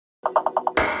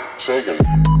Shaking.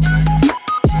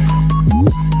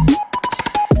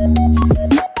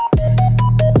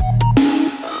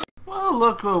 Well,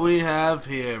 look what we have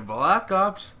here. Black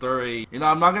Ops 3. You know,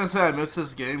 I'm not gonna say I missed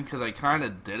this game because I kinda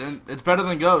didn't. It's better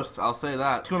than Ghost, I'll say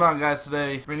that. What's going on, guys,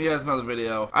 today? Bringing you guys another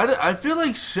video. I feel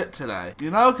like shit today. You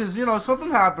know, because, you know,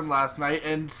 something happened last night,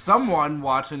 and someone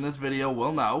watching this video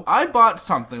will know. I bought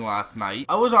something last night.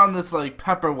 I was on this, like,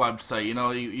 pepper website. You know,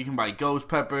 you can buy Ghost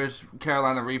peppers,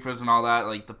 Carolina Reapers, and all that,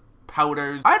 like, the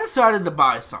powders. I decided to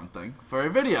buy something for a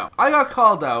video. I got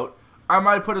called out. I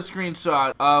might put a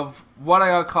screenshot of what I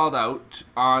got called out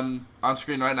on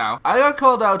screen right now. I got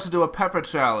called out to do a pepper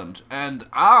challenge, and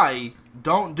I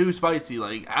don't do spicy,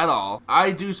 like, at all.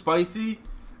 I do spicy,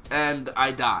 and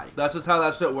I die. That's just how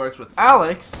that shit works with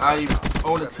Alex, I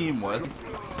own a team with.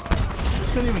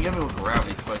 She couldn't even get me with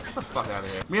gravity spikes. Get the fuck out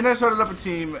of here. Me and her started up a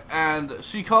team, and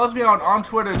she calls me out on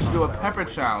Twitter to do a pepper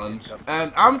challenge,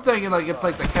 and I'm thinking, like, it's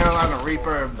like the Carolina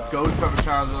Reaper Ghost Pepper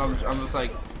Challenge, and I'm just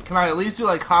like, can I at least do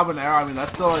like habanero? I mean,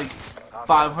 that's still like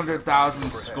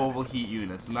 500,000 Scoville heat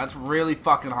units, and that's really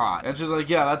fucking hot. And she's like,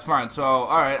 yeah, that's fine. So,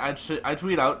 alright, I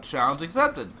tweet out, challenge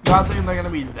accepted. Not thinking they're gonna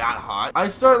be that hot. I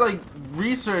start like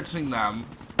researching them,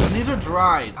 and these are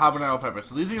dried habanero peppers,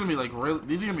 so these are gonna be like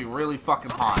really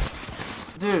fucking hot.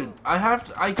 Dude,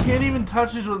 I can't even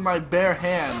touch these with my bare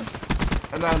hands.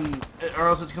 And then, or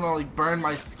else it's gonna like burn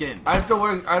my skin. I have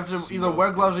to either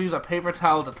wear gloves or use a paper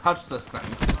towel to touch this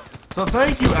thing. So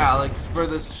thank you, Alex, for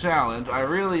this challenge. I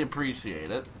really appreciate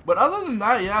it. But other than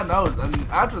that, yeah, no. And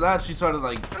after that, she started,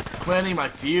 like, planning my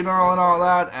funeral and all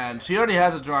that. And she already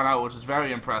has it drawn out, which is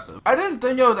very impressive. I didn't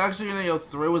think I was actually going to go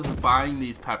through with buying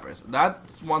these peppers.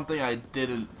 That's one thing I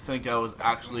didn't think I was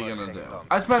actually going to do.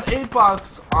 I spent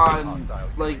 $8 on,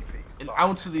 like, an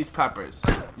ounce of these peppers.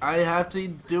 I have to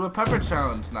do a pepper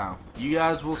challenge now. You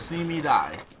guys will see me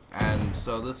die. And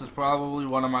so this is probably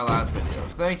one of my last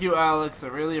videos. Thank you, Alex. I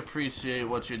really appreciate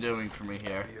what you're doing for me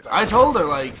here. I told her,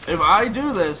 like, if I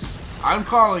do this, I'm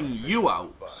calling you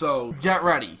out. So get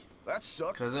ready.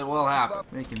 Because it will happen.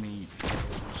 Making me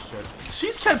shit.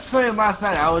 She kept saying last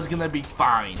night I was gonna be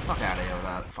fine. Fuck out of here with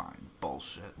that. Fine.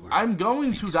 Bullshit. I'm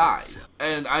going to die.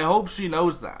 And I hope she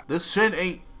knows that. This shit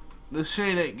ain't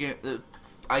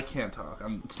I can't talk.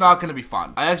 It's not gonna be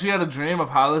fun. I actually had a dream of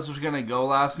how this was gonna go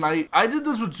last night. I did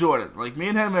this with Jordan. Like, me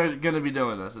and him are gonna be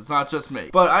doing this. It's not just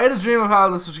me. But I had a dream of how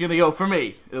this was gonna go for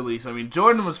me, at least. I mean,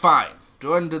 Jordan was fine.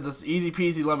 Jordan did this easy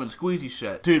peasy lemon squeezy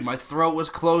shit. Dude, my throat was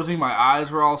closing. My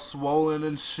eyes were all swollen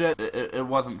and shit. It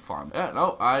wasn't fun. Yeah,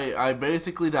 no, I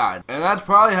basically died. And that's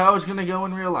probably how it's gonna go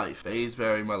in real life.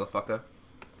 Fazeberry, motherfucker.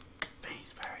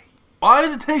 Why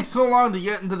does it take so long to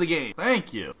get into the game?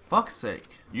 Thank you. Fuck's sake.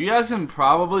 You guys can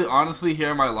probably honestly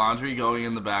hear my laundry going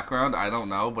in the background. I don't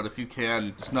know, but if you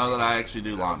can, just know that I actually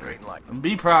do laundry. And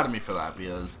be proud of me for that,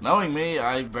 because knowing me,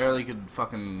 I barely could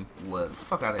fucking live.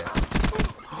 Fuck out of here.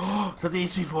 Is that the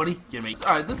HC-40? Gimme.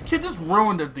 Alright, this kid just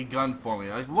ruined the gun for me.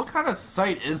 Like, what kind of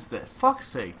site is this? Fuck's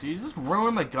sake, dude. You just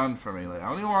ruined the gun for me. Like, I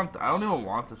don't even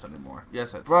want this anymore.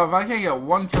 Yes, bro, if I can't get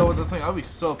one kill with this thing, I'll be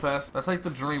so pissed. That's like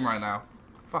the dream right now.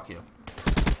 Fuck you.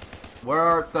 Where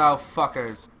art thou,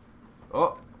 fuckers?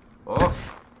 Oh. Oh.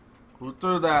 Who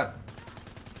threw that?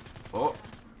 Oh.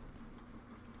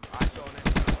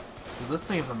 Dude, this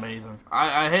thing is amazing.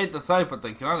 I hate the sight, but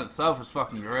the gun itself is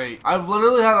fucking great. I've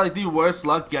literally had, like, the worst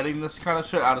luck getting this kind of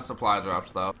shit out of supply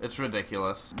drops, though. It's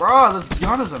ridiculous. Bro, this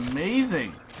gun is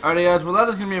amazing. Alrighty, guys, well, that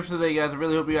is going to be it for today, guys. I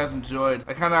really hope you guys enjoyed.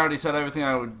 I kind of already said everything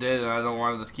I did, and I don't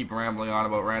want to just keep rambling on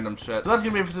about random shit. So that's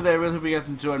going to be it for today. I really hope you guys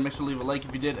enjoyed. Make sure to leave a like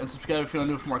if you did, and subscribe if you're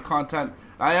new for more content.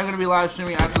 I am going to be live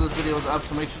streaming after this video is up,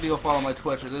 so make sure to go follow my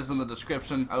Twitch. It is in the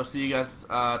description. I will see you guys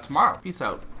tomorrow. Peace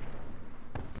out.